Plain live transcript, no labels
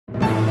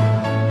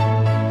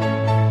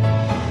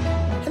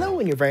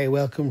you're very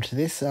welcome to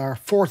this, our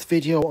fourth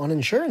video on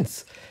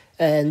insurance.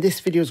 And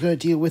this video is going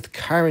to deal with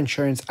car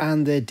insurance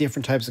and the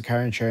different types of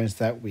car insurance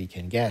that we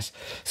can get.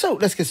 So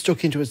let's get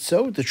stuck into it.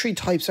 So the three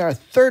types are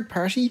third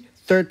party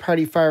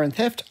fire and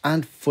theft,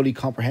 and fully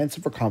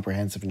comprehensive or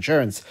comprehensive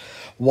insurance.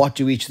 What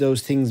do each of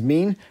those things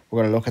mean?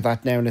 We're going to look at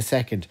that now in a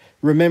second.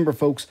 Remember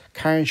folks,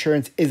 car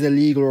insurance is a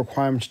legal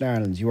requirement in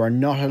Ireland. You are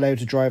not allowed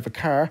to drive a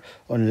car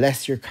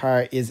unless your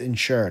car is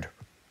insured.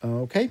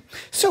 Okay,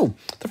 so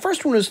the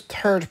first one is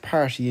third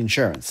party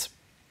insurance.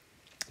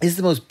 This is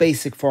the most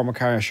basic form of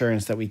car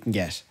insurance that we can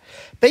get.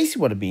 Basically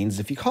what it means is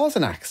if you cause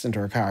an accident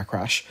or a car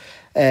crash,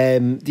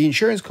 the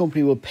insurance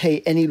company will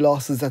pay any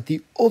losses that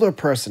the other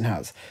person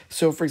has.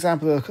 So for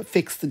example, they'll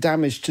fix the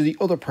damage to the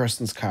other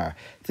person's car.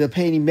 They'll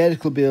pay any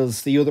medical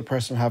bills the other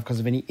person will have because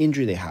of any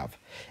injury they have.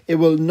 It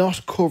will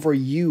not cover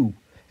you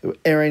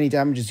or any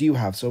damages you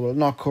have. So it will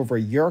not cover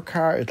your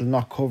car. It will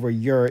not cover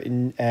your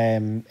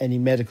any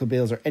medical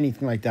bills or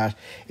anything like that.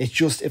 It's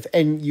just if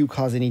you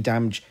cause any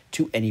damage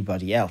to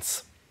anybody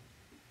else.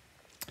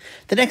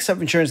 The next type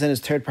of insurance then is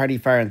third-party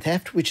fire and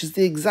theft, which is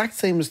the exact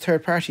same as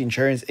third-party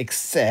insurance,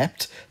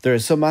 except there are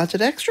some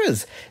added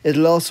extras.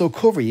 It'll also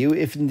cover you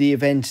if in the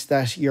event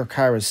that your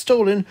car is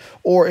stolen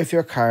or if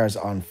your car is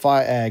on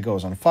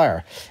goes on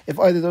fire. If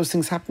either of those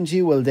things happen to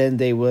you, well then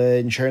the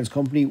insurance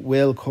company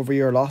will cover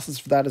your losses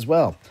for that as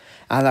well.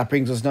 And that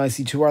brings us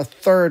nicely to our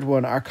third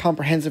one, our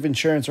comprehensive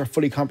insurance or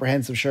fully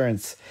comprehensive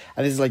insurance.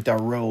 And this is like the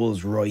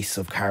Rolls Royce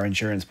of car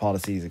insurance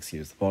policies,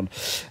 excuse the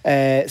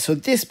pun. So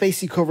this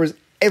basically covers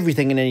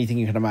everything and anything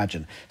you can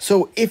imagine.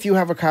 So if you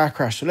have a car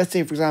crash, so let's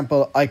say for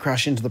example I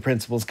crash into the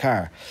principal's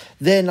car,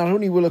 then not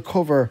only will it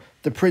cover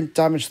the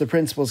damage to the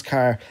principal's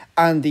car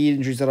and the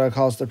injuries that I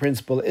caused the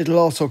principal, it'll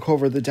also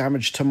cover the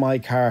damage to my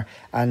car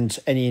and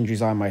any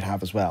injuries I might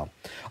have as well.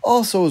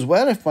 Also as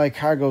well, if my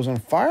car goes on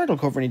fire, it'll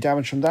cover any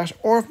damage from that,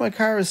 or if my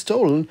car is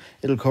stolen,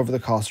 it'll cover the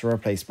cost of a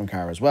replacement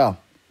car as well.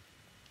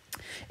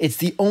 It's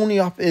the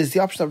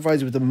option that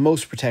provides you with the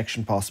most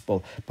protection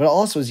possible. But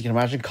also, as you can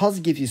imagine, because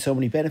it gives you so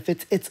many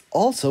benefits, it's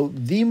also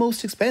the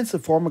most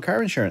expensive form of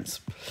car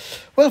insurance.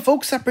 Well,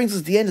 folks, that brings us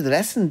to the end of the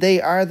lesson.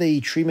 They are the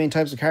three main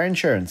types of car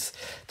insurance: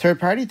 third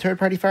party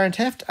fire and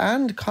theft,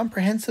 and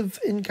comprehensive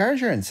in car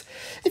insurance.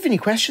 If you have any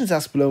questions,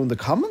 ask below in the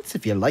comments.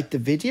 If you liked the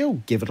video,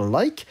 give it a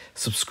like.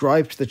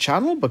 Subscribe to the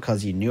channel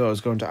because you knew I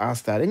was going to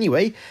ask that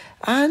anyway.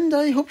 And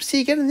I hope to see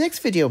you again in the next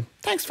video.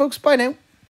 Thanks, folks. Bye now.